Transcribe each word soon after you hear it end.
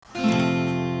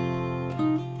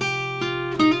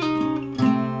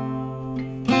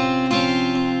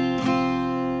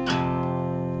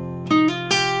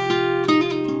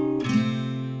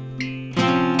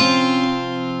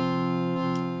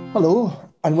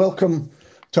and welcome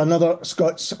to another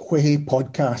Scots Whay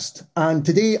podcast. And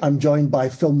today I'm joined by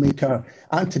filmmaker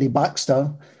Anthony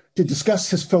Baxter to discuss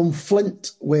his film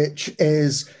Flint, which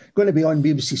is going to be on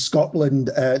BBC Scotland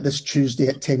this Tuesday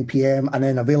at 10 p.m. and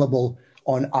then available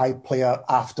on iPlayer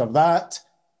after that.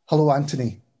 Hello,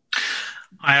 Anthony.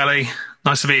 Hi, Ali.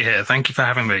 Nice to be here. Thank you for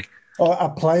having me. Oh, a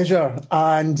pleasure.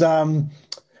 And,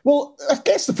 well, I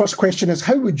guess the first question is,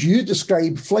 how would you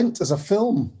describe Flint as a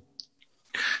film?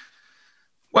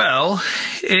 Well,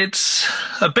 it's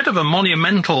a bit of a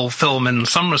monumental film in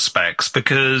some respects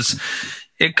because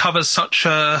it covers such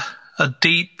a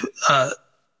deep,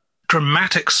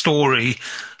 dramatic story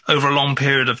over a long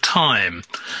period of time.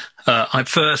 I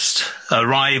first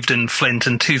arrived in Flint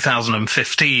in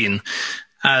 2015,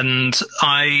 and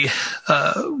I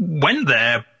went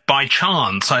there by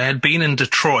chance. I had been in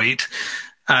Detroit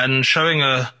and showing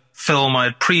a film I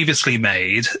had previously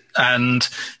made, and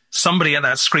somebody at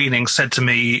that screening said to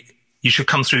me, you should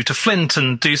come through to Flint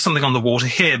and do something on the water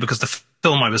here, because the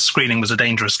film I was screening was A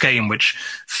Dangerous Game, which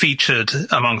featured,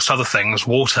 amongst other things,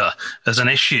 water as an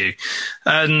issue.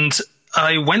 And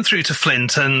I went through to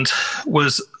Flint and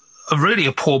was really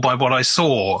appalled by what I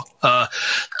saw.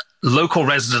 Local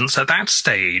residents at that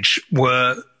stage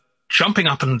were jumping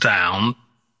up and down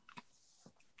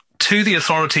to the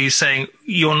authorities saying,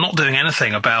 you're not doing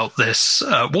anything about this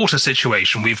water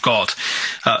situation. We've got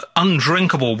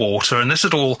undrinkable water, and this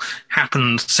had all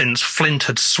happened since Flint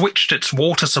had switched its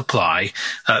water supply,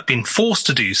 been forced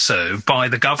to do so by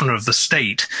the governor of the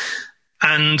state.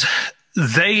 And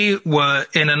they were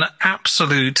in an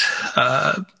absolute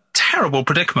terrible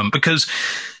predicament because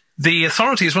the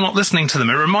authorities were not listening to them.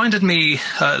 It reminded me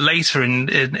later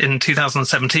in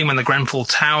 2017 when the Grenfell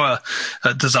Tower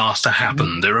disaster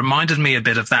happened. It reminded me a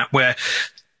bit of that, where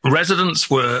residents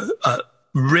were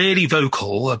really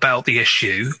vocal about the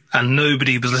issue and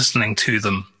nobody was listening to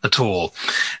them at all.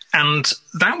 And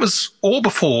that was all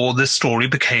before this story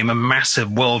became a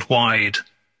massive worldwide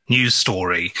news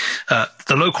story.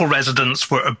 The local residents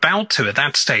were about to, at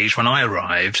that stage when I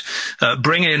arrived,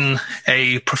 bring in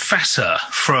a professor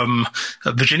from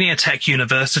Virginia Tech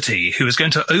University who was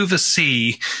going to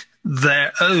oversee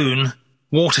their own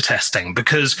water testing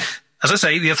because, as I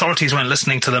say, the authorities weren't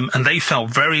listening to them and they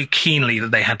felt very keenly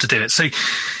that they had to do it. So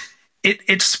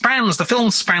the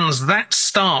film spans that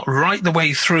start right the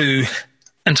way through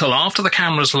until after the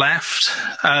cameras left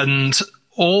and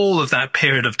all of that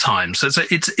period of time. So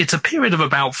it's a period of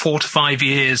about 4 to 5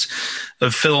 years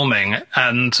of filming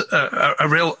and a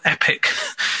real epic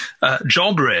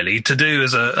job, really, to do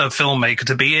as a filmmaker,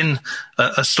 to be in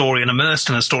a story and immersed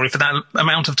in a story for that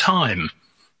amount of time.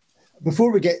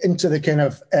 Before we get into the kind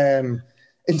of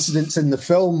incidents in the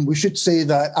film, we should say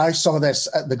that I saw this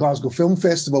at the Glasgow Film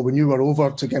Festival when you were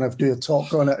over to kind of do a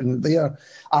talk on it and there.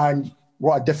 And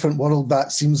what a different world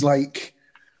that seems like.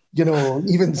 You know,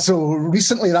 even so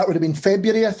recently, that would have been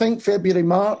February, I think, February,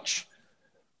 March.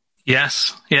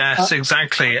 Yes,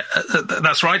 exactly.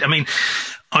 That's right. I mean,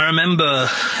 I remember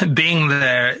being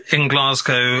there in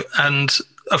Glasgow, and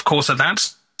of course, at that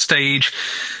stage,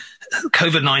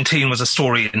 COVID-19 was a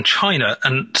story in China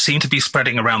and seemed to be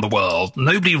spreading around the world.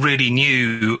 Nobody really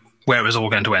knew where it was all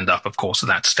going to end up, of course, at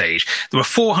that stage. There were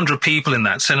 400 people in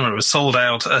that cinema. It was sold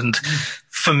out. And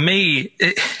for me,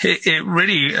 it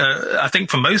really, I think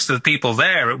for most of the people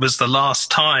there, it was the last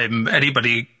time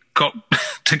anybody got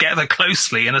together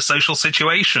closely in a social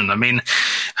situation. I mean,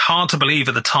 hard to believe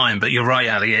at the time, but you're right,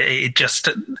 Ali. It just,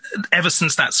 ever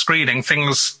since that screening,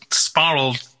 things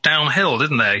spiraled downhill,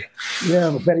 didn't they?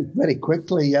 Yeah, very, very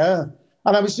quickly, yeah.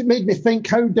 And it made me think,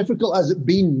 how difficult has it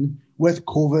been with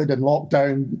COVID and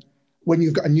lockdown when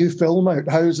you've got a new film out?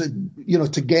 How's it,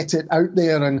 to get it out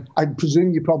there? And I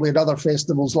presume you probably had other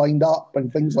festivals lined up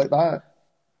and things like that.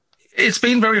 It's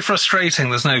been very frustrating,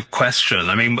 there's no question.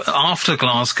 I mean, after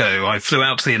Glasgow, I flew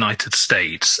out to the United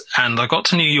States and I got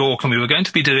to New York, and we were going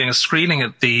to be doing a screening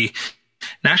at the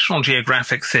National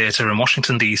Geographic Theatre in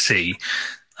Washington, D.C.,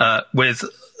 with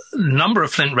a number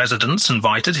of Flint residents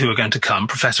invited who were going to come,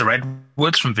 Professor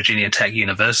Edwards from Virginia Tech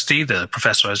University, the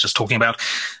professor I was just talking about,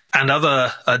 and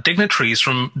other dignitaries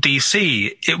from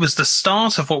DC. It was the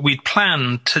start of what we'd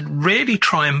planned to really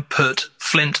try and put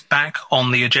Flint back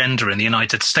on the agenda in the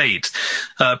United States,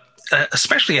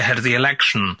 especially ahead of the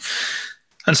election.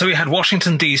 And so we had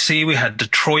Washington, D.C., we had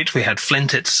Detroit, we had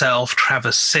Flint itself,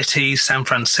 Traverse City, San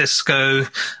Francisco,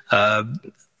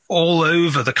 all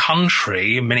over the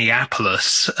country,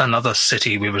 Minneapolis, another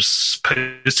city we were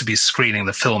supposed to be screening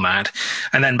the film at,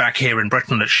 and then back here in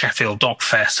Britain at Sheffield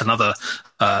Dockfest and other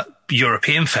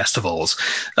European festivals.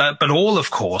 But all,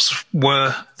 of course,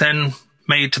 were then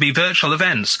made to be virtual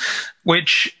events,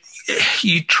 which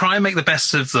you try and make the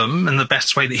best of them in the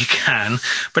best way that you can,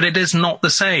 but it is not the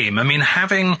same. I mean,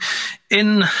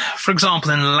 for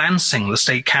example, in Lansing, the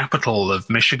state capital of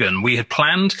Michigan, we had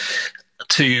planned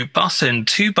to bus in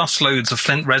 2 busloads of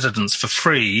Flint residents for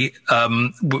free,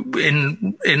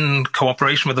 in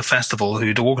cooperation with the festival,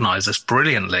 who'd organized this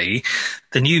brilliantly.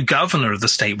 The new governor of the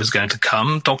state was going to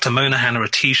come, Dr. Mona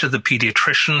Hanna-Attisha, the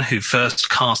pediatrician who first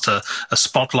cast a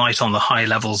spotlight on the high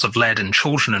levels of lead in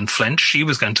children in Flint. She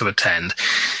was going to attend.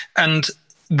 And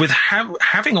with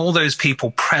having all those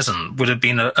people present would have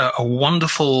been a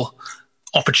wonderful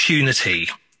opportunity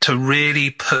to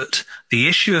really put the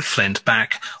issue of Flint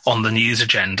back on the news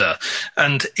agenda.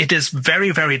 And it is very,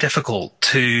 very difficult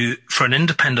for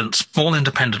an small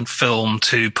independent film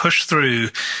to push through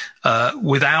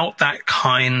without that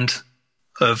kind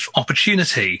of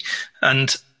opportunity.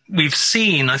 And we've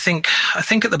seen, I think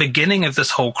at the beginning of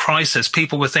this whole crisis,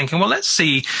 people were thinking, well, let's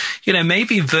see,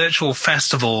 maybe virtual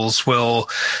festivals will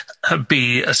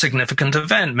be a significant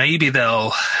event. Maybe they'll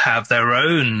have their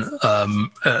own,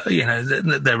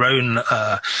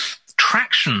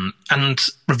 traction, and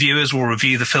reviewers will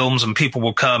review the films and people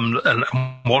will come and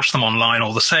watch them online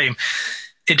all the same.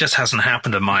 It just hasn't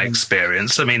happened in my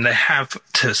experience. I mean, they have,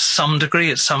 to some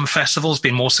degree, at some festivals,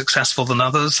 been more successful than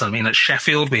others. I mean, at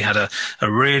Sheffield, we had a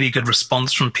really good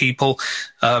response from people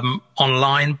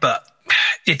online, but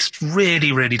it's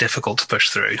really, really difficult to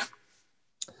push through.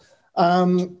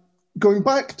 Going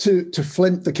back to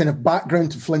Flint, the kind of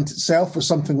background to Flint itself was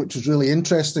something which was really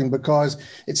interesting, because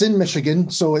it's in Michigan,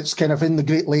 so it's kind of in the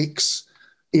Great Lakes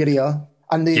area,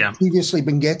 and they've previously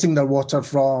been getting their water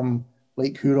from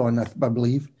Lake Huron, I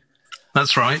believe.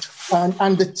 That's right.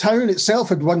 And the town itself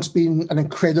had once been an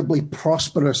incredibly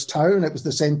prosperous town. It was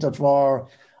the centre for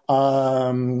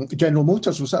General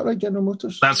Motors. Was that right, General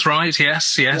Motors? That's right,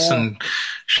 yes. Yeah. And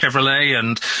Chevrolet,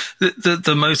 and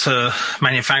the motor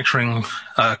manufacturing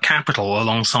capital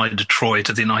alongside Detroit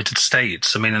of the United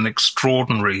States. I mean, an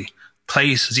extraordinary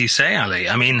place, as you say, Ali.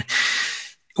 I mean,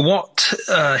 what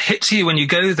hits you when you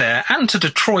go there, and to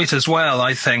Detroit as well,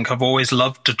 I think I've always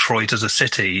loved Detroit as a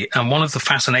city. And one of the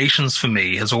fascinations for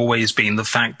me has always been the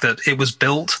fact that it was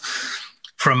built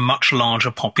for a much larger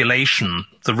population.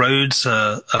 The roads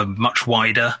are much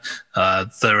wider.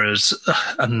 There is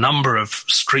a number of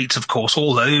streets, of course,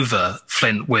 all over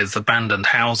Flint with abandoned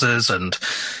houses, and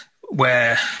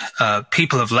where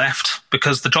people have left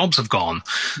because the jobs have gone.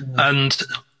 Yeah. And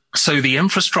so the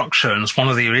infrastructure, and it's one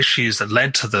of the issues that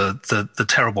led to the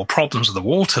terrible problems of the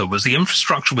water, was the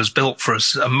infrastructure was built for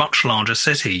a much larger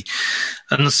city.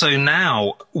 And so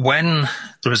now, when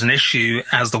there is an issue,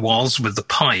 as there was with the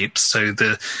pipes, so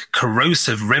the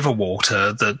corrosive river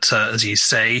water that, as you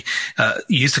say,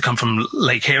 used to come from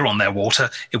Lake Huron, their water,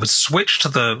 it would switch to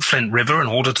the Flint River in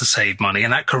order to save money.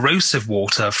 And that corrosive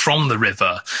water from the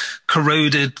river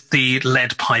corroded the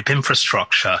lead pipe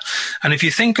infrastructure. And if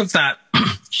you think of that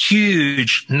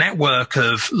huge network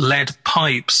of lead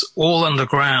pipes all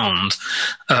underground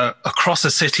across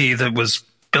a city that was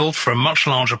built for a much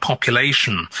larger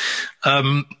population,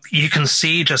 you can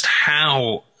see just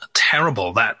how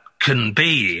terrible that can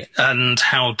be and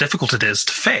how difficult it is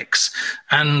to fix.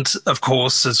 And of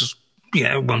course, as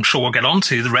I'm sure we'll get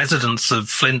onto, the residents of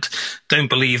Flint don't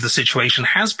believe the situation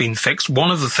has been fixed.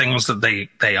 One of the things that they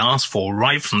asked for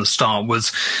right from the start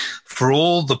was for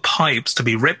all the pipes to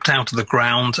be ripped out of the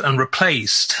ground and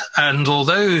replaced. And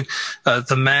although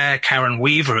the mayor, Karen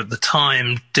Weaver, at the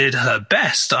time did her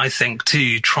best, I think,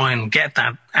 to try and get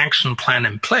that action plan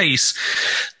in place,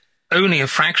 only a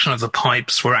fraction of the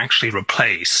pipes were actually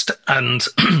replaced. And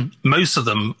most of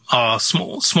them are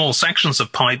small sections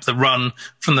of pipe that run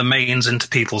from the mains into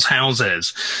people's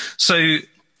houses. So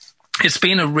it's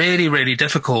been a really, really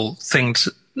difficult thing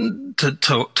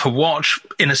to watch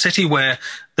in a city where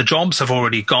the jobs have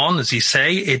already gone. As you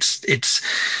say,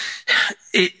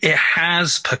 it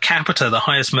has per capita the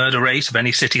highest murder rate of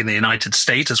any city in the United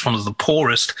States. It's one of the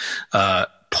poorest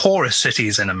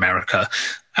cities in America.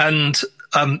 And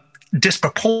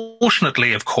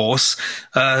disproportionately, of course,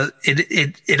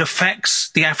 it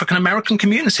affects the African American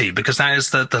community, because that is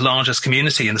the largest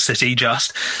community in the city,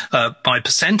 just by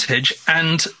percentage.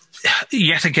 And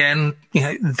yet again,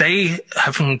 they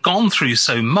haven't gone through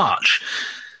so much.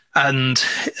 And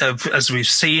as we've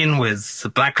seen with the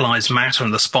Black Lives Matter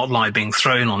and the spotlight being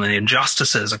thrown on the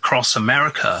injustices across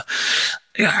America,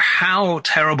 how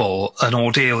terrible an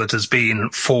ordeal it has been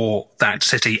for that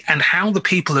city, and how the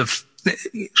people have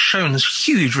shown this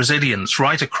huge resilience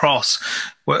right across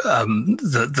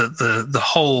the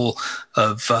whole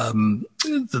of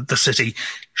the city,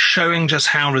 showing just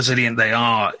how resilient they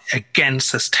are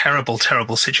against this terrible,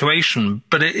 terrible situation.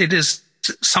 But it is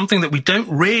something that we don't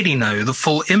really know the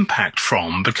full impact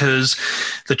from, because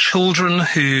the children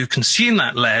who consume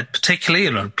that lead,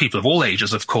 particularly, people of all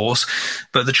ages, of course,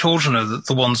 but the children are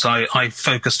the ones I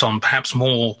focused on perhaps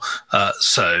more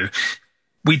so.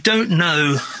 We don't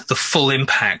know the full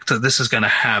impact that this is going to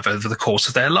have over the course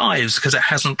of their lives because it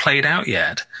hasn't played out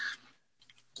yet.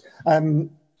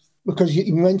 Because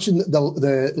you mentioned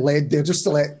the lead there, just to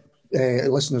let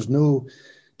listeners know,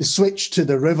 the switch to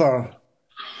the river,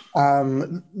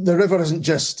 the river isn't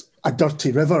just a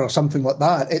dirty river or something like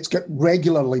that. It's got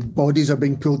regularly, bodies are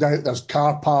being pulled out, there's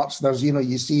car parts, there's,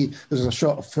 you see, there's a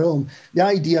shot of film. The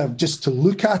idea of just to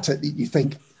look at it, that you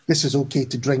think this is okay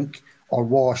to drink or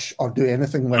wash or do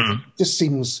anything with, just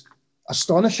seems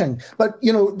astonishing. But,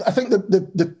 I think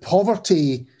the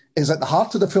poverty is at the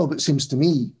heart of the film, it seems to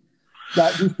me,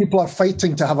 that these people are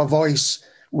fighting to have a voice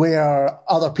where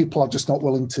other people are just not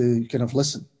willing to kind of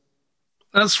listen.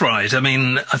 That's right. I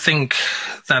mean, I think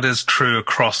that is true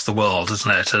across the world,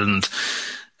 isn't it? And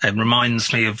it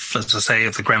reminds me of, as I say,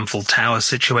 of the Grenfell Tower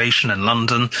situation in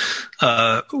London,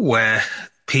 where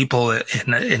people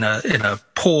in a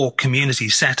poor community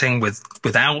setting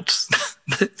without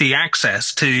the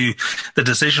access to the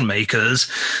decision makers,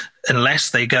 unless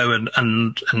they go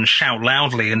and shout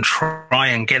loudly and try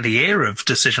and get the ear of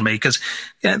decision makers,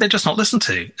 they're just not listened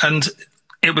to. And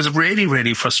it was really,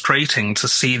 really frustrating to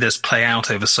see this play out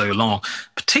over so long,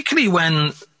 particularly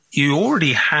when you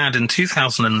already had in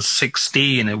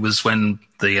 2016, it was when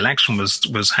the election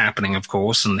was happening, of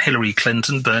course, and Hillary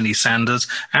Clinton, Bernie Sanders,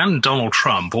 and Donald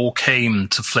Trump all came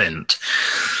to Flint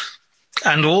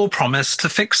and all promised to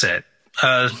fix it.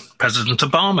 President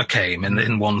Obama came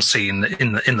in one scene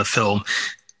in the film,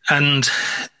 and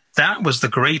that was the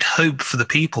great hope for the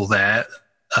people there,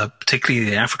 particularly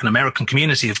the African American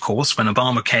community, of course, when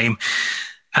Obama came.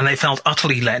 And they felt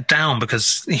utterly let down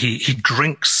because he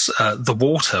drinks the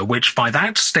water, which by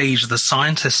that stage the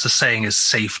scientists are saying is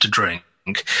safe to drink.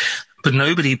 But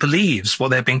nobody believes what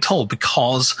they're being told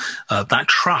because that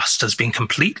trust has been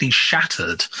completely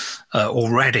shattered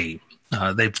already.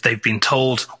 They've been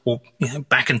told,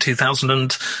 back in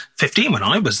 2015 when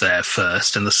I was there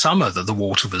first in the summer, that the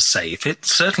water was safe. It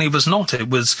certainly was not.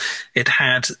 It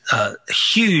had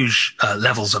huge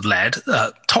levels of lead,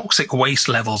 toxic waste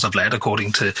levels of lead,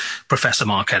 according to Professor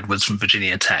Mark Edwards from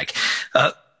Virginia Tech.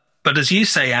 But as you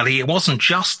say, Ali, it wasn't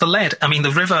just the lead. I mean, the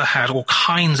river had all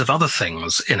kinds of other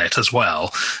things in it as well,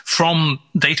 from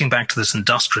dating back to this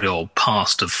industrial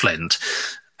past of Flint.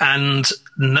 And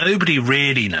nobody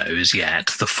really knows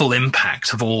yet the full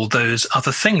impact of all those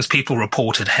other things. People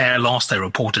reported hair loss, they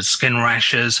reported skin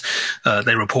rashes,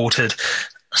 they reported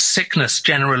sickness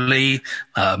generally.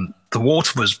 The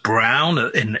water was brown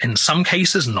in some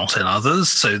cases, not in others.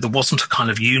 So there wasn't a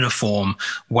kind of uniform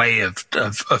way of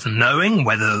knowing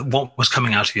whether what was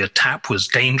coming out of your tap was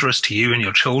dangerous to you and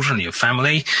your children and your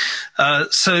family.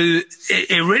 So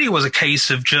it really was a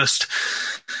case of just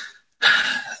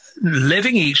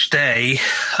living each day,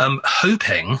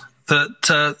 hoping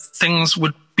that things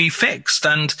would be fixed.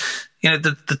 And,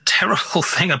 the terrible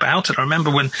thing about it, I remember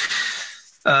when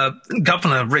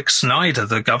Governor Rick Snyder,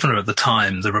 the governor at the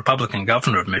time, the Republican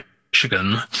governor of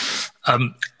Michigan,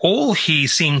 all he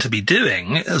seemed to be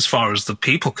doing, as far as the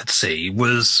people could see,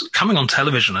 was coming on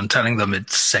television and telling them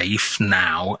it's safe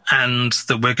now and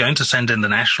that we're going to send in the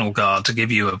National Guard to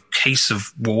give you a case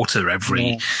of water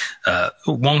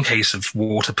one case of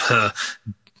water per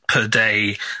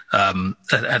day,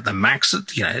 at the max, at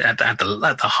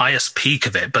the highest peak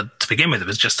of it. But to begin with, it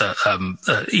was just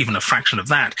even a fraction of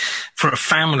that for a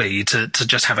family to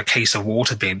just have a case of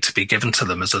water to be given to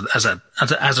them as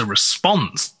a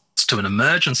response to an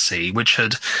emergency, which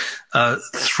had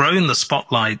thrown the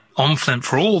spotlight on Flint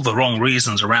for all the wrong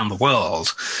reasons around the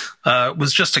world,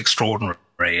 was just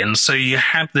extraordinary. And so you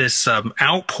had this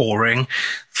outpouring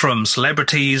from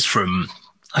celebrities, from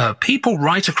people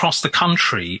right across the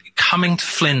country coming to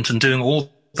Flint and doing all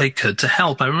they could to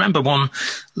help. I remember one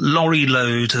lorry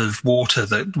load of water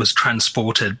that was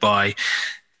transported by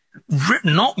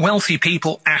not wealthy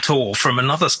people at all from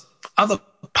other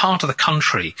part of the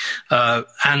country,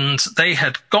 and they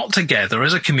had got together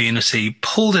as a community,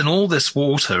 pulled in all this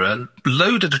water, and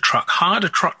loaded a truck, hired a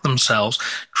truck themselves,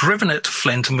 driven it to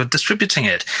Flint, and were distributing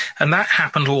it. And that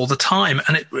happened all the time.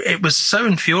 And it was so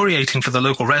infuriating for the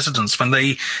local residents when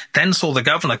they then saw the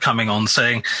governor coming on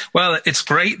saying, well, it's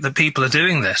great that people are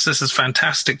doing this. This is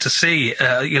fantastic to see,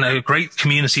 great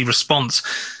community response.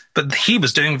 But he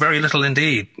was doing very little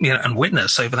indeed, and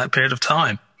witness over that period of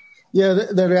time. Yeah,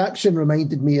 the reaction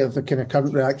reminded me of the kind of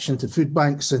current reaction to food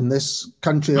banks in this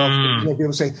country. Often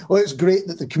people say, "Oh, it's great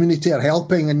that the community are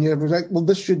helping," and you're like, "Well,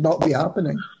 this should not be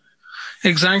happening."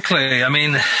 Exactly. I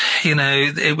mean,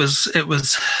 it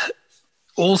was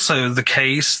also the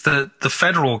case that the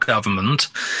federal government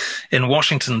in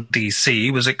Washington, D.C.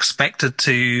 was expected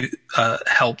to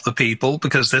help the people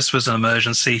because this was an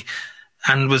emergency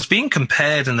and was being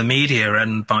compared in the media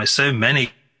and by so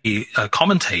many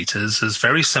commentators as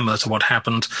very similar to what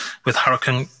happened with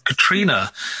Hurricane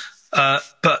Katrina.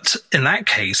 But in that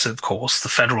case, of course, the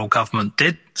federal government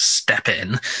did step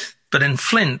in. But in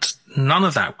Flint, none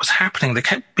of that was happening. There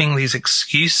kept being these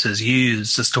excuses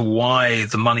used as to why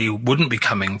the money wouldn't be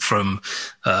coming from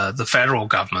the federal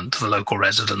government to the local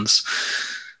residents.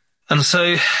 And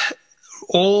so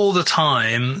all the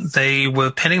time, they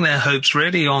were pinning their hopes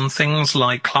really on things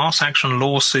like class action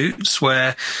lawsuits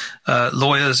where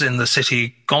lawyers in the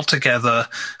city got together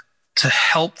to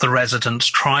help the residents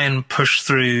try and push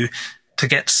through to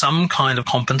get some kind of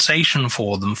compensation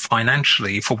for them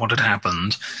financially for what had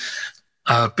happened.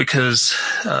 Because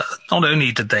not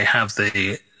only did they have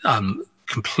the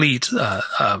complete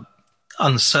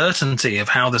uncertainty of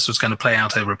how this was going to play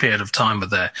out over a period of time with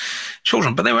their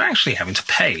children, but they were actually having to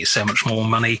pay so much more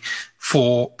money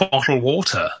for bottled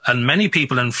water. And many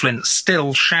people in Flint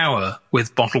still shower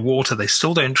with bottled water. They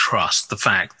still don't trust the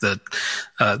fact that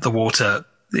the water,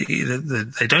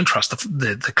 they don't trust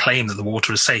the claim that the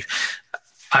water is safe.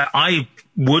 I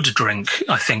would drink,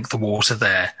 I think, the water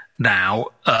there now,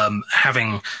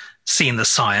 having seen the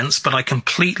science, but I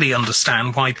completely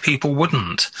understand why people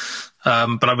wouldn't.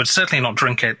 But I would certainly not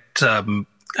drink it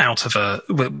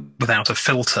without a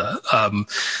filter.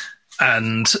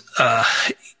 And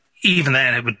even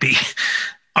then, it would be.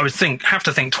 I would have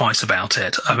to think twice about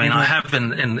it. I mean, I have in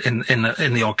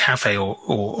the odd cafe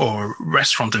or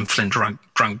restaurant in Flint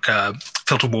drunk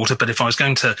filtered water, but if I was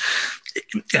going to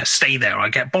stay there, I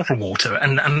get bottled water,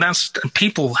 and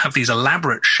people have these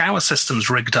elaborate shower systems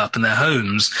rigged up in their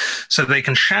homes so they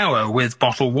can shower with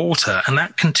bottled water, and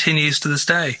that continues to this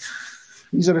day.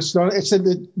 These are astonishing. It's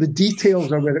the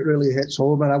details are where it really hits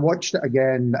home, and I watched it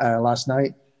again last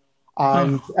night,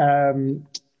 and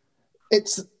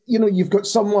it's. You've got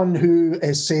someone who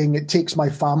is saying it takes my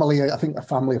family, I think a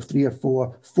family of 3 or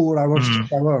 4 hours to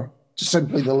shower, just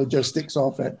simply the logistics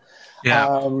of it.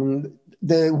 Yeah.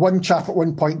 The one chap at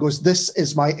one point goes, "This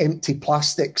is my empty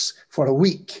plastics for a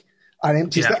week." And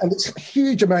empties it, and it's a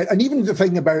huge amount. And even the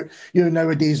thing about,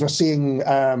 nowadays we're seeing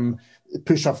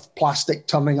push of plastic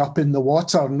turning up in the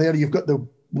water, and there you've got the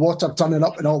water turning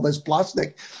up in all this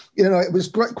plastic. It was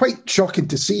quite shocking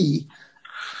to see.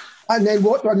 And then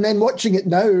watching it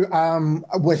now,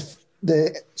 with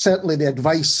certainly the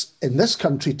advice in this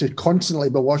country to constantly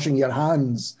be washing your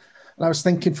hands. And I was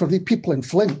thinking, for the people in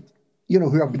Flint,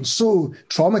 who have been so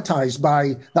traumatized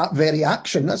by that very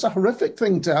action, that's a horrific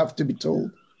thing to have to be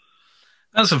told.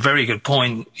 That's a very good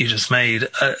point you just made,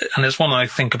 and it's one I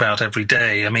think about every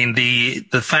day. I mean,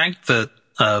 the fact that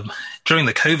during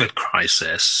the COVID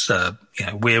crisis,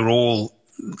 we're all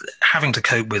having to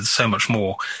cope with so much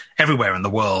more everywhere in the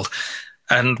world.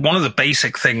 And one of the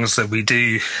basic things that we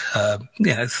do,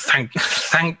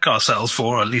 thank ourselves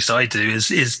for, or at least I do,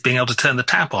 is being able to turn the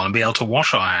tap on and be able to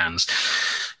wash our hands.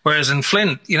 Whereas in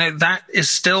Flint, that is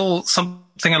still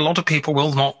something a lot of people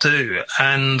will not do.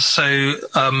 And so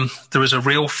there is a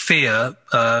real fear,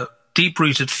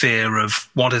 deep-rooted fear of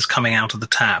what is coming out of the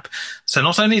tap. So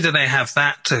not only do they have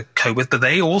that to cope with, but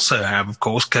they also have, of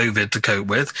course, COVID to cope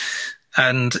with.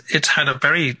 And it's had a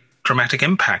very dramatic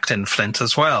impact in Flint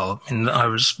as well. I mean, I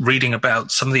was reading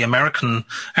about some of the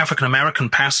African-American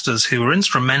pastors who were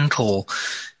instrumental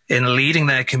in leading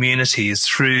their communities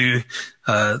through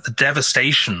the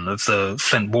devastation of the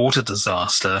Flint water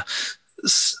disaster.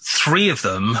 3 of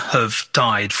them have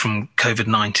died from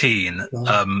COVID-19.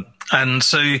 Wow. And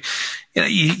so,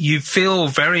 you feel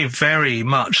very, very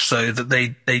much so that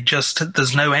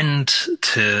there's no end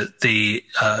to the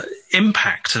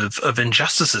impact of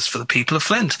injustices for the people of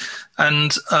Flint.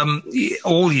 And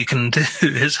all you can do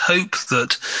is hope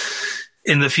that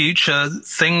in the future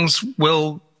things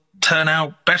will turn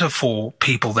out better for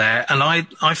people there. And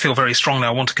I feel very strongly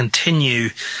I want to continue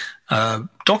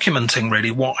documenting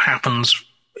really what happens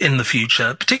in the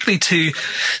future, particularly to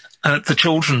the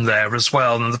children there as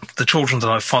well, and the children that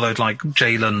I've followed, like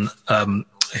Jalen,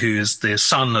 who is the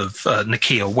son of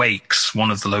Nakia Wakes,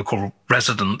 one of the local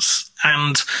residents.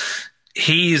 And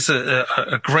he's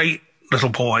a great little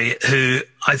boy who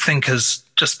I think has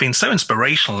just been so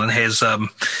inspirational in his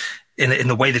in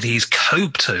the way that he's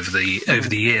coped over the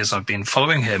years. I've been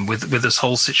following him with this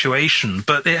whole situation,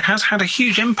 but it has had a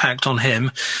huge impact on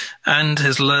him and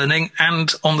his learning,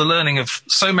 and on the learning of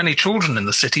so many children in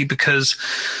the city, because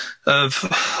of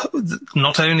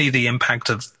not only the impact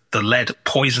of the lead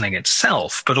poisoning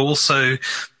itself, but also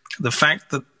the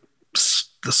fact that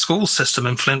the school system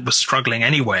in Flint was struggling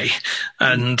anyway.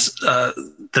 And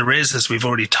there is, as we've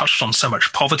already touched on, so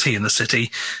much poverty in the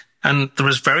city. And there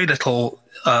is very little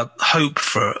hope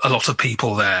for a lot of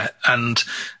people there. And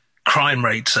crime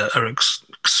rates are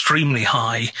extremely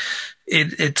high.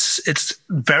 It's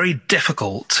very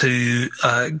difficult to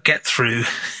get through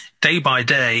day by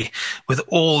day with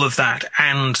all of that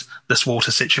and this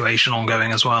water situation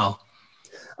ongoing as well.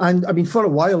 And I mean, for a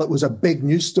while, it was a big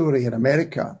news story in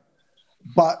America.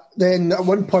 But then at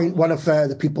one point, one of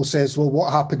the people says, well,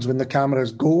 what happens when the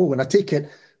cameras go? And I take it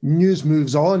news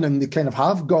moves on, and they kind of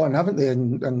have gone, haven't they?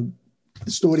 And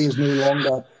the story is no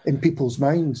longer in people's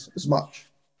minds as much.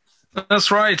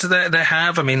 That's right. They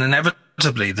have. I mean,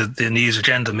 inevitably, the news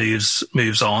agenda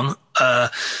moves on.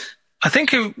 I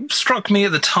think it struck me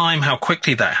at the time how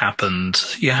quickly that happened.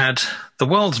 You had the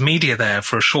world's media there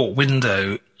for a short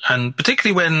window, and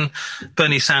particularly when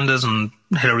Bernie Sanders and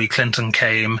Hillary Clinton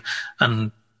came,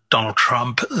 and Donald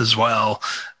Trump as well.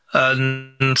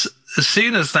 And as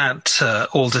soon as that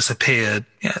all disappeared,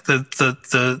 there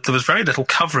was very little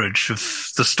coverage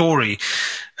of the story.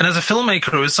 And as a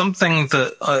filmmaker, it was something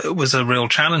that was a real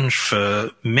challenge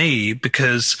for me,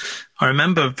 because I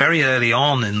remember very early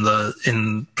on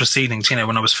in proceedings,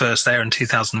 when I was first there in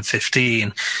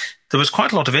 2015, there was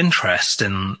quite a lot of interest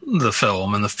in the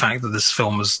film and the fact that this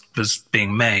film was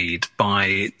being made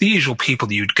by the usual people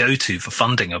that you'd go to for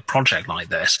funding a project like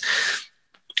this.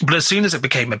 But as soon as it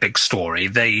became a big story,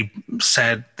 they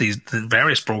said, the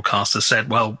various broadcasters said,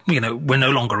 well, we're no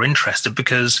longer interested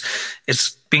because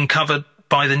it's being covered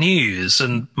by the news.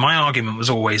 And my argument was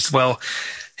always, well,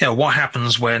 what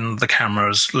happens when the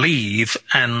cameras leave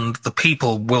and the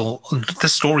people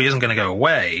this story isn't going to go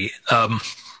away.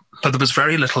 But there was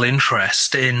very little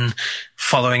interest in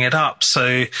following it up.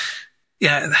 So,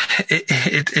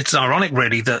 it's ironic,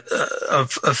 really, that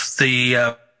of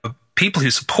the people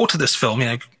who supported this film,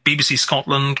 BBC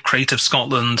Scotland, Creative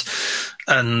Scotland,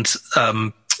 and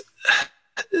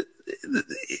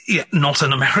not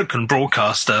an American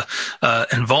broadcaster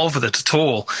involved with it at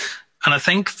all. And I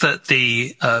think that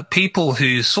the people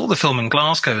who saw the film in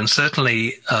Glasgow, and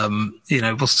certainly,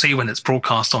 we'll see when it's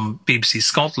broadcast on BBC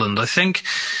Scotland, I think,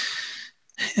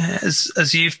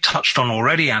 as you've touched on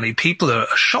already, Annie, people are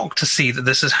shocked to see that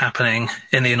this is happening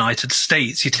in the United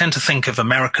States. You tend to think of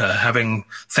America having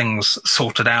things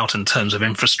sorted out in terms of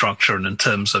infrastructure and in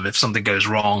terms of if something goes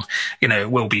wrong, it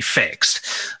will be fixed.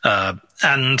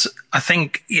 And I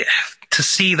think to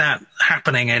see that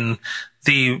happening in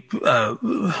the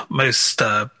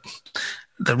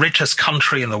the richest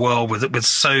country in the world with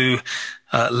so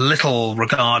little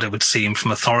regard, it would seem,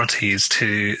 from authorities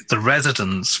to the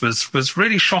residents was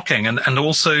really shocking. And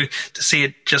also to see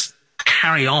it just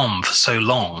carry on for so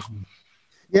long.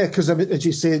 Yeah, because as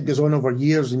you say, it goes on over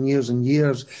years and years and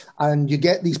years. And you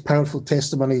get these powerful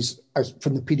testimonies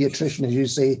from the paediatrician, as you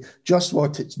say, just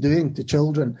what it's doing to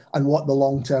children and what the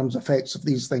long-term effects of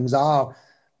these things are.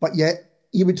 But yet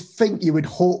you would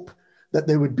hope that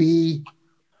there would be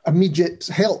immediate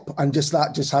help, and just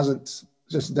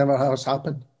never has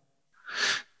happened.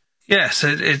 Yes,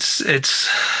 it's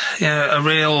a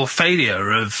real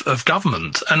failure of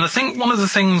government. And I think one of the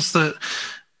things that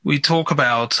we talk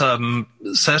about,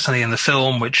 certainly in the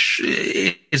film, which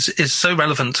is so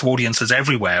relevant to audiences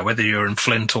everywhere, whether you're in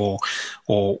Flint or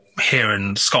here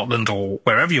in Scotland or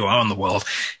wherever you are in the world,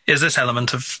 is this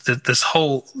element of this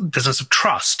whole business of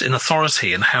trust in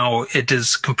authority and how it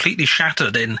is completely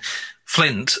shattered in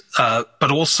Flint,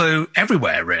 but also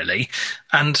everywhere, really.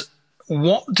 And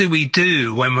what do we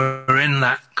do when we're in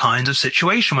that kind of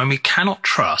situation, when we cannot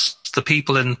trust the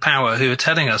people in power who are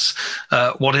telling us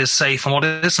what is safe and what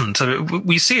isn't?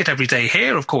 We see it every day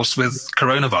here, of course, with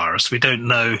coronavirus. We don't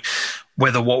know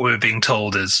whether what we're being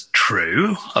told is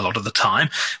true a lot of the time.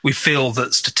 We feel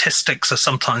that statistics are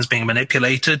sometimes being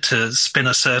manipulated to spin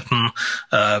a certain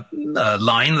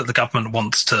line that the government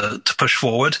wants to push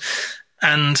forward.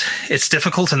 And it's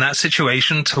difficult in that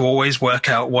situation to always work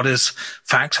out what is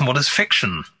fact and what is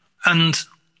fiction. And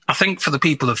I think for the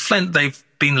people of Flint, they've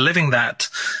been living that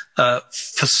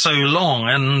for so long.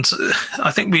 And I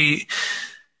think we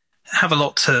have a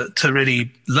lot to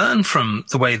really learn from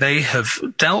the way they have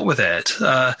dealt with it.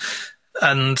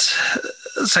 And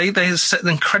say they're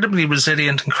incredibly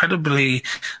resilient, incredibly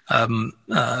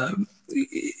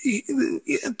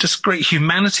just great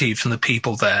humanity from the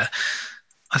people there.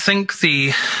 I think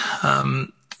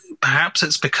perhaps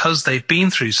it's because they've been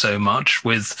through so much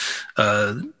with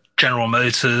General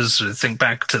Motors. Think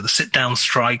back to the sit-down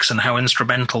strikes and how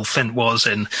instrumental Flint was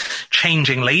in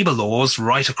changing labor laws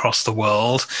right across the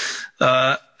world.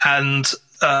 and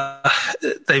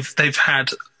they've had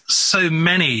so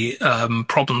many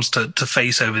problems to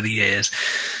face over the years.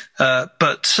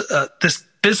 But this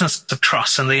business of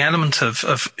trust and the element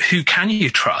of who can you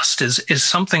trust is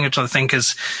something which I think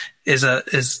it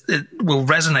will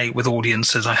resonate with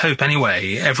audiences, I hope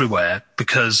anyway, everywhere,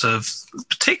 because of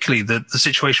particularly the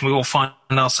situation we all find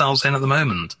ourselves in at the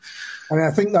moment. I mean,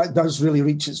 I think that does really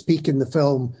reach its peak in the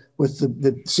film with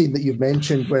the scene that you've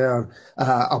mentioned where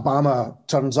Obama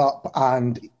turns up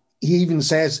and he even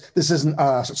says, "This isn't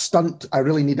a stunt. I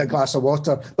really need a glass of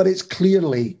water." But it's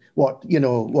clearly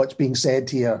what's being said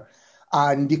here,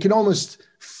 and you can almost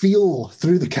feel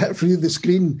through the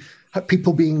screen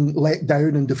people being let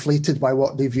down and deflated by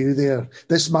what they view there.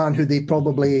 This man who they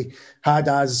probably had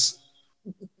as,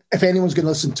 if anyone's going to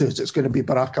listen to it, it's going to be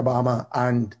Barack Obama,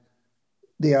 and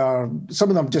some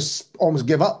of them just almost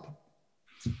give up.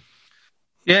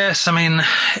 Yes, I mean,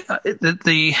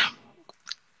 the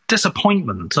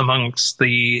disappointment amongst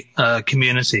the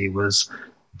community was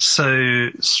so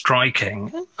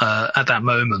striking at that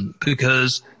moment,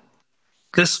 because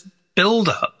this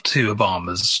build-up to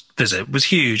Obama's visit was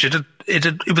huge.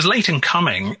 It was late in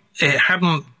coming. He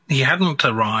hadn't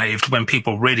arrived when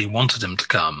people really wanted him to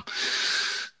come,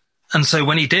 and so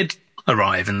when he did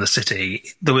arrive in the city,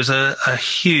 there was a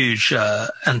huge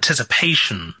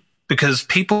anticipation, because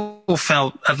people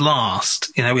felt at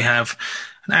last, we have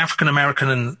an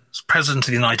African-American president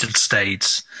of the United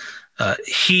States.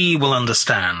 He will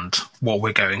understand what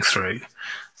we're going through.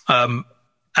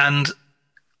 And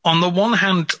on the one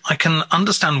hand, I can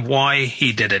understand why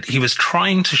he did it. He was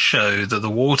trying to show that the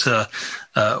water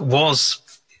was,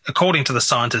 according to the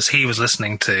scientists he was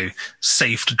listening to,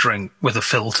 safe to drink with a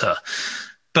filter.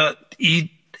 But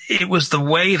it was the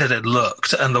way that it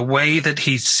looked and the way that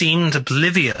he seemed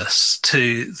oblivious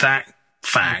to that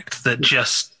fact that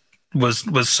just was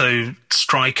so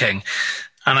striking.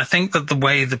 And I think that the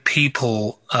way the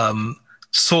people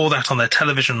saw that on their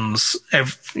televisions,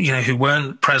 who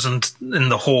weren't present in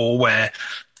the hall where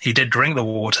he did drink the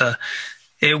water,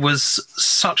 it was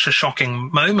such a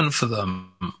shocking moment for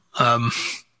them.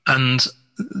 And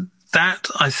that,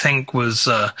 I think, was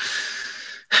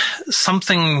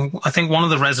something I think one of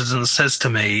the residents says to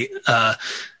me, at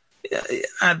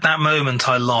that moment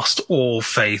I lost all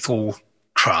faith, all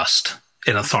trust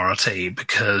in authority,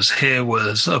 because here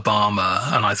was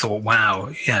Obama, and I thought,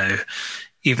 wow,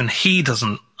 even he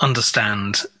doesn't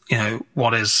understand,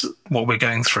 what we're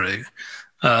going through.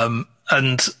 And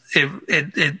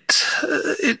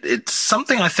it's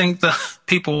something I think that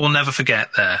people will never forget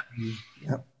there.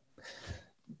 Yeah.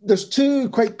 There's two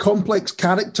quite complex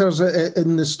characters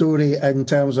in the story in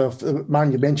terms of,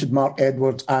 man, you mentioned Mark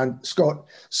Edwards and Scott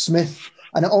Smith,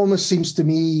 and it almost seems to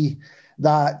me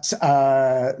that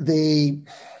they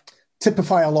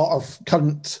typify a lot of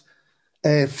current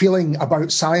feeling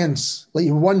about science. Like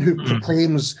one who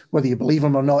proclaims, whether you believe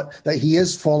him or not, that he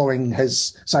is following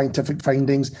his scientific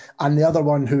findings, and the other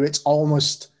one who it's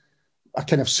almost a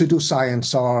kind of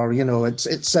pseudoscience, or,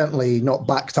 it's certainly not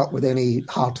backed up with any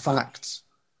hard facts.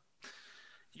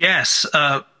 Yes,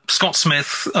 Scott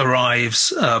Smith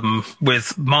arrives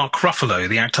with Mark Ruffalo,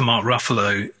 the actor Mark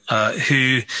Ruffalo,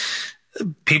 who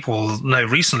people know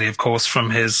recently, of course, from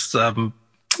his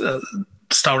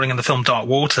starring in the film Dark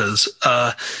Waters,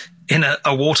 in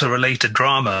a water-related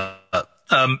drama.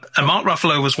 And Mark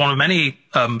Ruffalo was one of many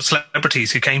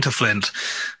celebrities who came to Flint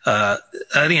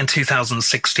early in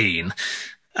 2016.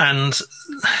 And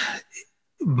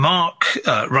Mark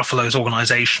Ruffalo's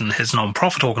organization, his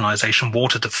non-profit organization,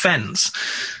 Water Defense,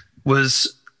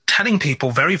 was telling people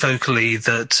very vocally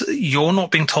that you're not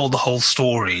being told the whole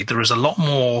story. There is a lot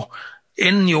more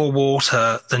in your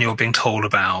water than you're being told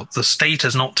about. The state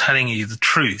is not telling you the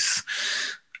truth.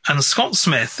 And Scott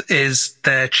Smith is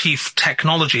their chief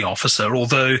technology officer,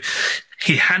 although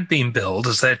he had been billed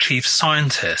as their chief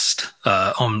scientist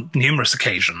on numerous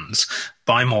occasions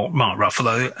by Mark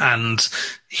Ruffalo. And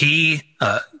he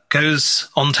goes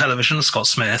on television, Scott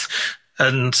Smith,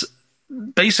 and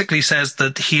basically says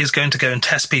that he is going to go and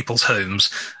test people's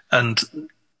homes and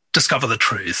discover the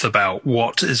truth about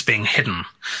what is being hidden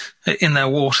in their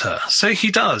water. So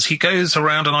he does. He goes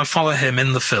around, and I follow him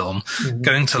in the film,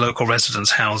 going to local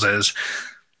residents' houses,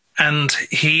 and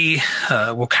he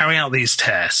will carry out these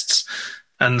tests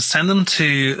and send them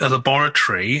to a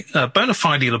laboratory, a bona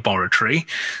fide laboratory,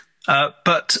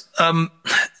 but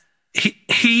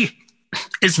he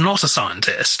is not a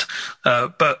scientist,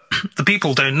 but the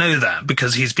people don't know that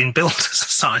because he's been billed as a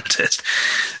scientist.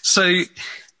 So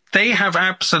they have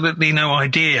absolutely no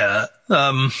idea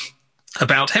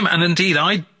about him. And indeed,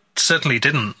 I certainly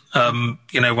didn't,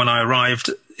 when I arrived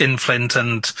in Flint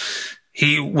and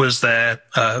he was there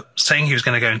saying he was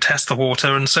going to go and test the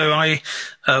water. And so I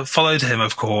followed him,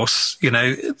 of course,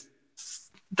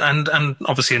 and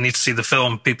obviously I need to see the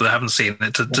film, people that haven't seen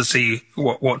it, to see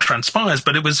what transpires.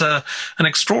 But it was an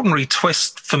extraordinary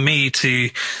twist for me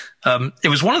it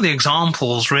was one of the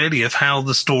examples really of how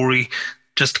the story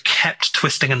just kept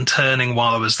twisting and turning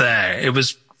while I was there. It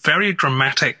was very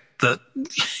dramatic that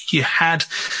you had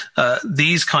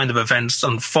these kind of events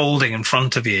unfolding in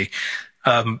front of you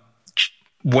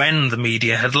when the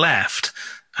media had left.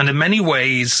 And in many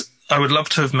ways, I would love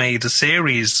to have made a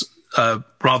series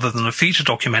rather than a feature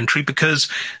documentary, because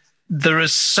there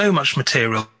is so much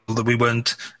material that we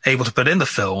weren't able to put in the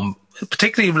film,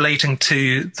 particularly relating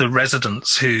to the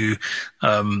residents who,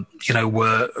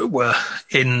 were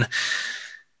in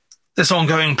this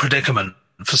ongoing predicament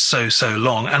for so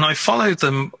long. And I followed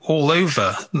them all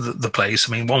over the place.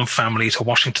 I mean, one family to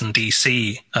Washington,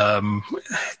 D.C.,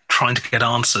 trying to get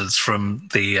answers from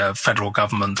the federal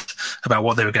government about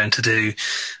what they were going to do.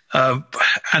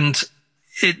 And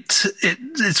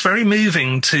it's very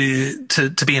moving to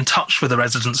be in touch with the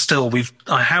residents still. We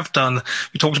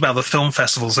talked about the film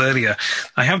festivals earlier.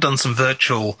 I have done some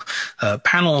virtual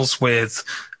panels with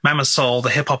Mama Soul,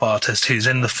 the hip hop artist who's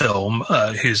in the film,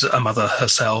 who's a mother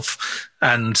herself,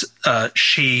 and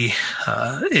she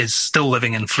is still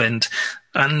living in Flint,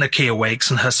 and Nakia Wakes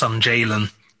and her son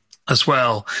Jalen as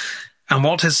well. And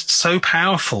what is so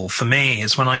powerful for me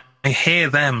is when I hear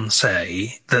them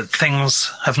say that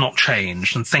things have not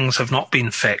changed and things have not been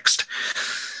fixed,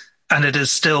 and it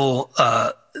is still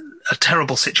a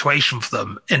terrible situation for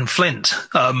them in Flint.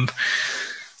 And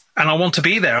I want to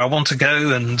be there. I want to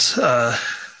go and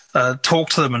talk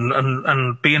to them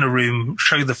and be in a room,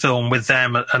 show the film with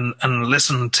them, and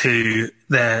listen to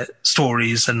their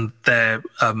stories and their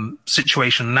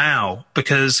situation now,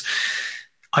 because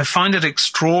I find it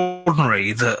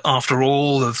extraordinary that after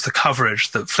all of the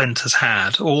coverage that Flint has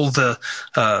had, all the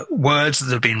words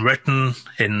that have been written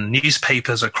in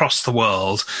newspapers across the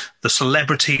world, the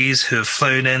celebrities who have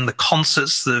flown in, the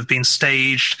concerts that have been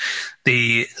staged,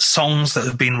 the songs that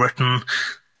have been written,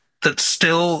 that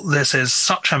still this is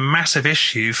such a massive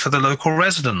issue for the local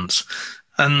residents,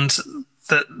 and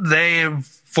that their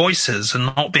voices are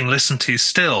not being listened to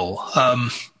still.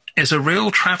 Is a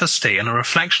real travesty and a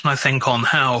reflection, I think, on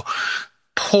how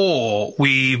poor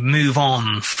we move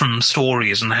on from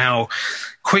stories and how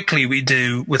quickly we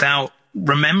do without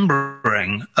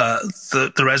remembering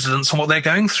the residents and what they're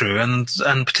going through, and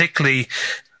particularly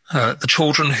the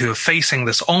children who are facing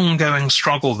this ongoing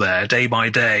struggle there day by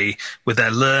day with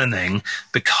their learning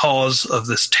because of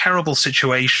this terrible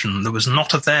situation that was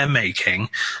not of their making,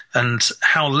 and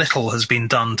how little has been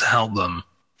done to help them.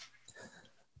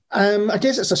 I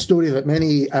guess it's a story that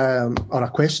or a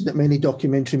question that many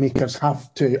documentary makers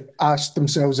have to ask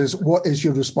themselves is, what is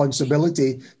your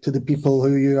responsibility to the people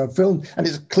who you have filmed? And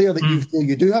it's clear that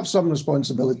you do have some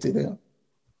responsibility there.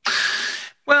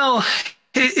 Well,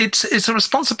 it's a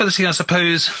responsibility, I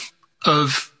suppose,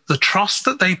 of the trust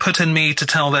that they put in me to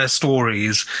tell their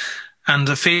stories, and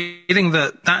the feeling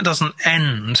that doesn't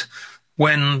end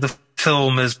when the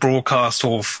film is broadcast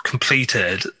or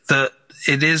completed, that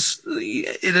it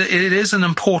is an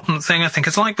important thing. I think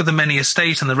it's like with the Many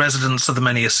Estate and the residents of the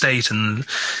Many Estate in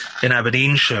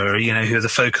Aberdeenshire, who are the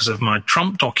focus of my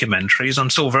Trump documentaries. I'm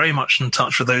still very much in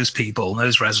touch with those people,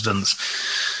 those residents.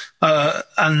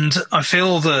 And I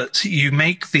feel that you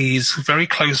make these very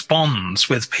close bonds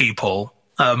with people.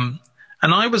 And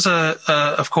I was,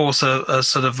 of course, a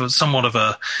sort of somewhat of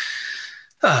a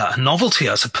novelty,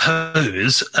 I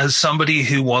suppose, as somebody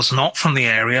who was not from the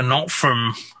area, not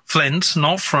from Flint,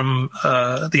 not from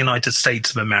the United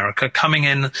States of America, coming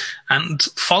in and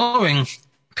following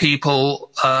people,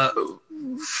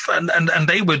 and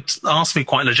they would ask me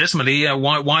quite legitimately,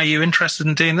 why are you interested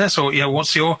in doing this? Or,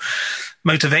 what's your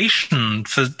motivation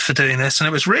for doing this? And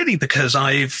it was really because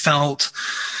I felt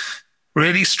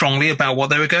really strongly about what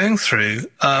they were going through.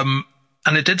 And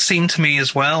it did seem to me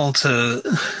as well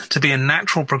to be a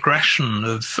natural progression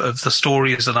of the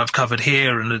stories that I've covered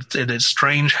here. And it is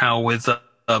strange how with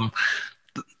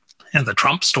the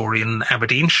Trump story in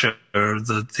Aberdeenshire,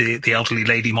 the elderly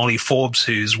lady Molly Forbes,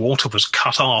 whose water was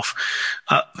cut off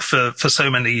for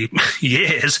so many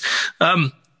years,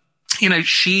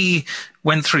 she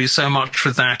went through so much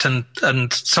with that,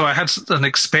 and so I had an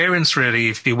experience, really,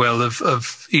 if you will,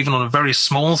 of even on a very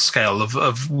small scale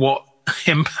of what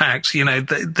impact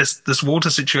this water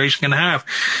situation can have.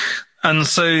 And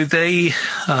so they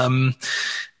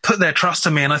put their trust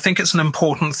in me, and I think it's an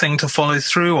important thing to follow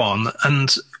through on.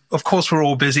 And of course, we're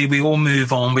all busy. We all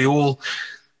move on. We all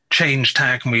change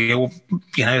tack, and we all,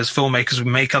 as filmmakers, we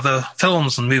make other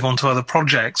films and move on to other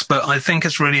projects. But I think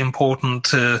it's really important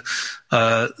to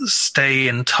stay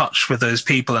in touch with those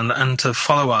people and to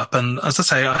follow up. And as I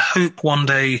say, I hope one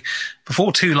day,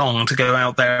 before too long, to go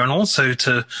out there and also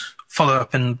to follow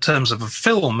up in terms of a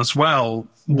film as well,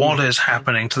 what is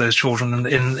happening to those children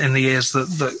in the years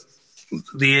the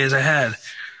years ahead.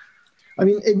 I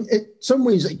mean, in some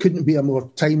ways, it couldn't be a more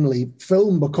timely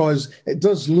film, because it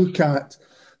does look at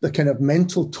the kind of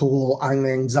mental toll and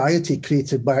anxiety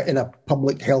created in a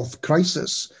public health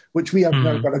crisis, which we have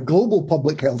now got a global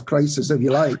public health crisis, if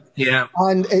you like. Yeah.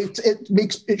 And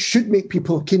it should make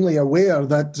people keenly aware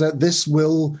that this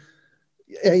will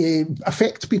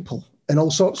affect people in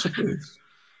all sorts of ways.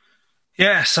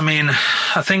 Yes, I mean,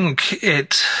 I think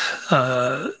it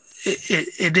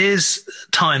is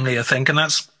timely, I think, and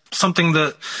that's something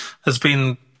that has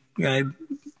been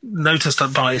noticed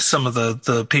by some of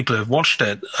the people who have watched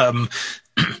it.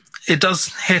 It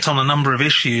does hit on a number of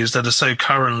issues that are so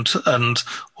current, and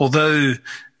although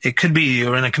it could be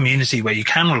you're in a community where you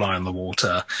can rely on the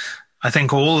water, I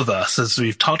think all of us, as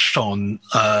we've touched on,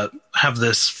 have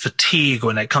this fatigue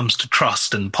when it comes to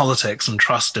trust in politics and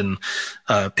trust in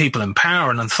people in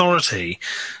power and authority.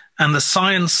 And the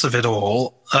science of it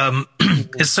all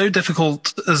is so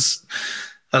difficult as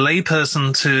a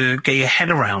layperson to get your head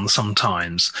around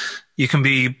sometimes. You can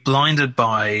be blinded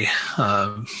by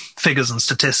figures and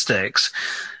statistics.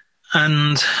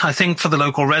 And I think for the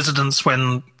local residents,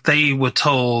 when they were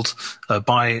told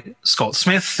by Scott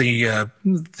Smith, the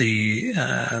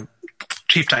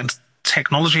chief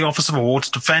technology officer for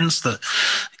water defense, that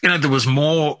there was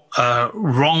more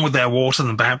wrong with their water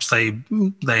than perhaps they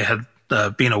had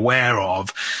been aware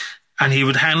of, and he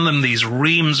would hand them these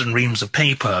reams and reams of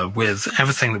paper with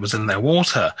everything that was in their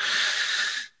water,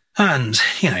 and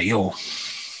you're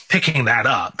picking that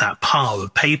up, that pile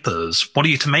of papers. What are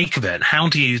you to make of it? How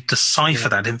do you decipher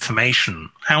that information?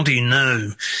 How do you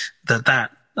know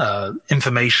that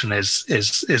information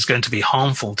is going to be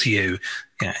harmful to you?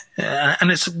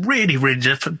 And it's really, really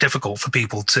difficult for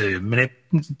people to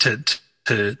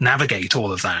navigate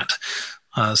all of that.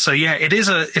 So it is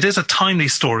a timely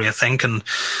story, I think,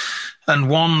 and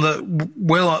one that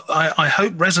will, I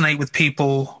hope, resonate with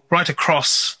people right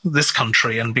across this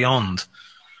country and beyond.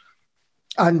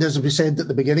 And as we said at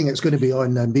the beginning, it's going to be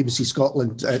on BBC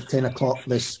Scotland at 10 o'clock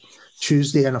this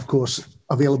Tuesday, and of course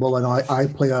available on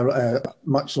iPlayer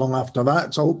much long after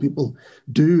that. So I hope people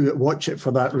do watch it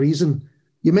for that reason.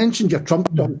 You mentioned your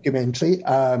Trump documentary.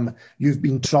 You've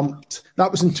Been Trumped.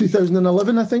 That was in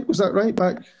 2011, I think. Was that right?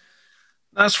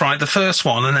 That's right, the first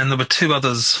one, and then there were two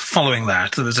others following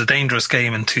that. There was A Dangerous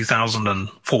Game in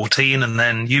 2014, and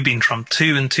then You've Been Trumped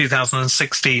 2 in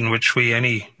 2016, which we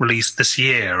only released this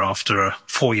year after a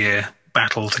 4-year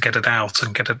battle to get it out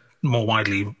and get it more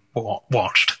widely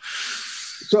watched.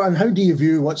 So, and how do you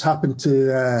view what's happened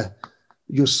to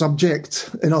your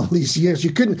subject in all these years?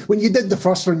 When you did the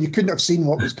first one, you couldn't have seen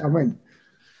what was coming.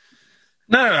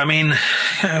 No, I mean,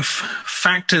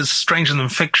 fact is stranger than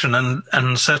fiction,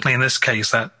 and certainly in this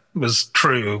case that was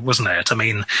true, wasn't it? I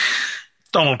mean,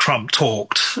 Donald Trump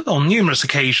talked on numerous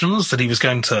occasions that he was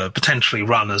going to potentially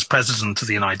run as president of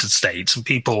the United States, and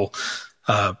people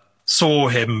saw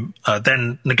him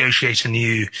then negotiate a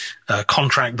new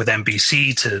contract with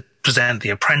NBC to present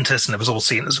The Apprentice, and it was all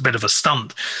seen as a bit of a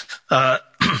stunt. But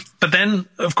then,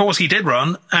 of course, he did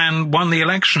run and won the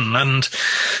election, and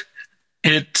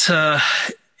it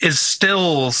is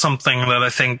still something that I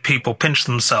think people pinch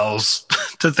themselves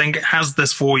to think, has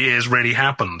this 4 years really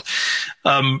happened?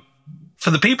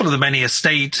 For the people of the Many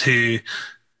Estate, who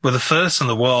were the first in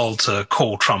the world to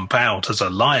call Trump out as a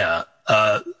liar,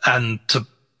 and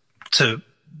to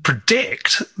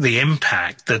predict the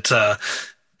impact that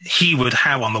he would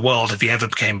have on the world if he ever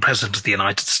became president of the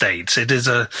United States, it is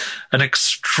an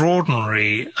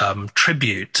extraordinary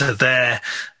tribute to their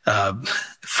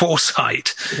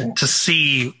foresight to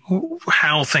see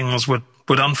how things would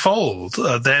unfold.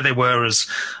 There they were as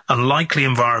unlikely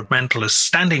environmentalists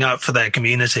standing up for their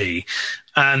community.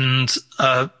 And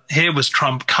here was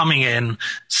Trump coming in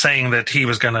saying that he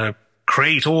was going to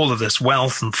create all of this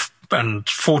wealth and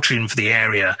fortune for the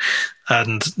area.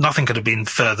 And nothing could have been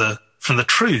further from the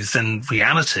truth in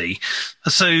reality.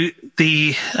 So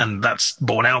and that's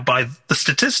borne out by the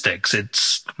statistics.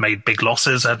 It's made big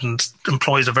losses and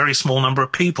employs a very small number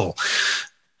of people.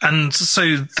 And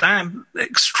so that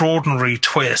extraordinary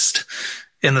twist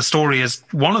in the story is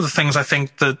one of the things I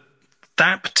think that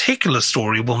particular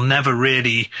story will never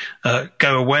really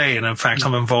go away. And in fact,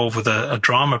 I'm involved with a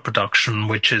drama production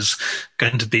which is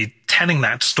going to be telling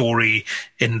that story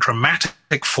in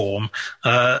dramatic form,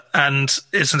 and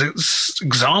it's an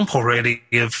example really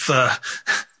of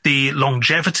the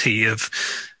longevity of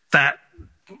that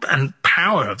and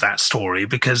power of that story,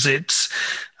 because it's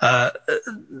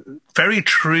very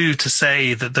true to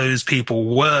say that those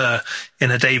people were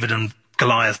in a David and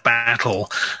Goliath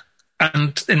battle.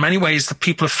 And in many ways, the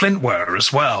people of Flint were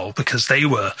as well, because they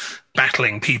were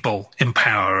battling people in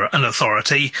power and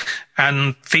authority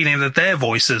and feeling that their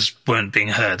voices weren't being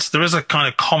heard. So there is a kind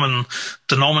of common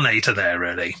denominator there,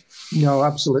 really. No,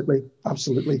 absolutely.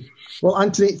 Absolutely. Well,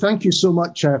 Anthony, thank you so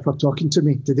much for talking to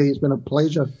me today. It's been a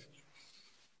pleasure.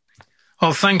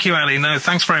 Well, thank you, Ali. No,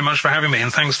 thanks very much for having me,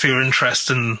 and thanks for your interest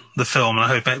in the film. And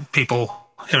I hope people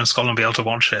here in Scotland will be able to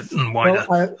watch it and wider.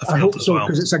 Well, I hope so,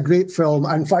 because it's a great film.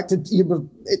 In fact, at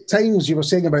times you were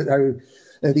saying about how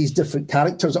these different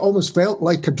characters, it almost felt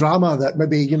like a drama that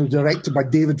maybe, directed by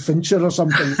David Fincher or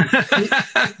something.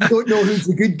 You don't know who's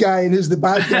the good guy and who's the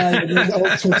bad guy, and then it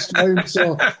all twists around.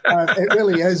 So it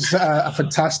really is a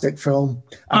fantastic film.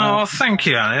 Thank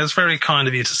you, Ali. It's very kind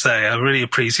of you to say. I really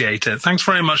appreciate it. Thanks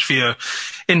very much for your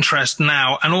interest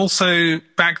now, and also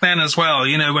back then as well,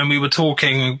 when we were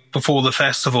talking before the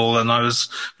festival, and I was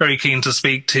very keen to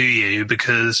speak to you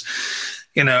because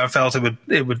I felt it would,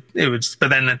 but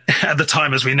then at the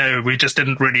time, as we know, we just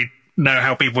didn't really know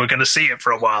how people were going to see it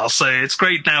for a while. So it's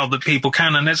great now that people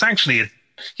can, and it's actually,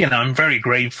 I'm very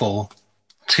grateful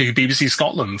to BBC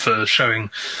Scotland for showing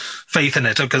faith in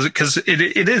it, because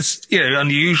it is,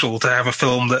 unusual to have a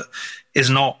film that is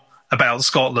not about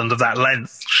Scotland of that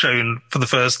length shown for the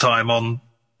first time on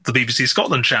the BBC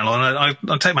Scotland channel, and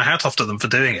I take my hat off to them for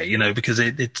doing it, because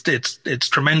it's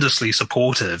tremendously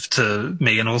supportive to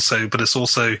me, but it's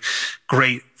also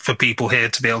great for people here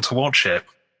to be able to watch it.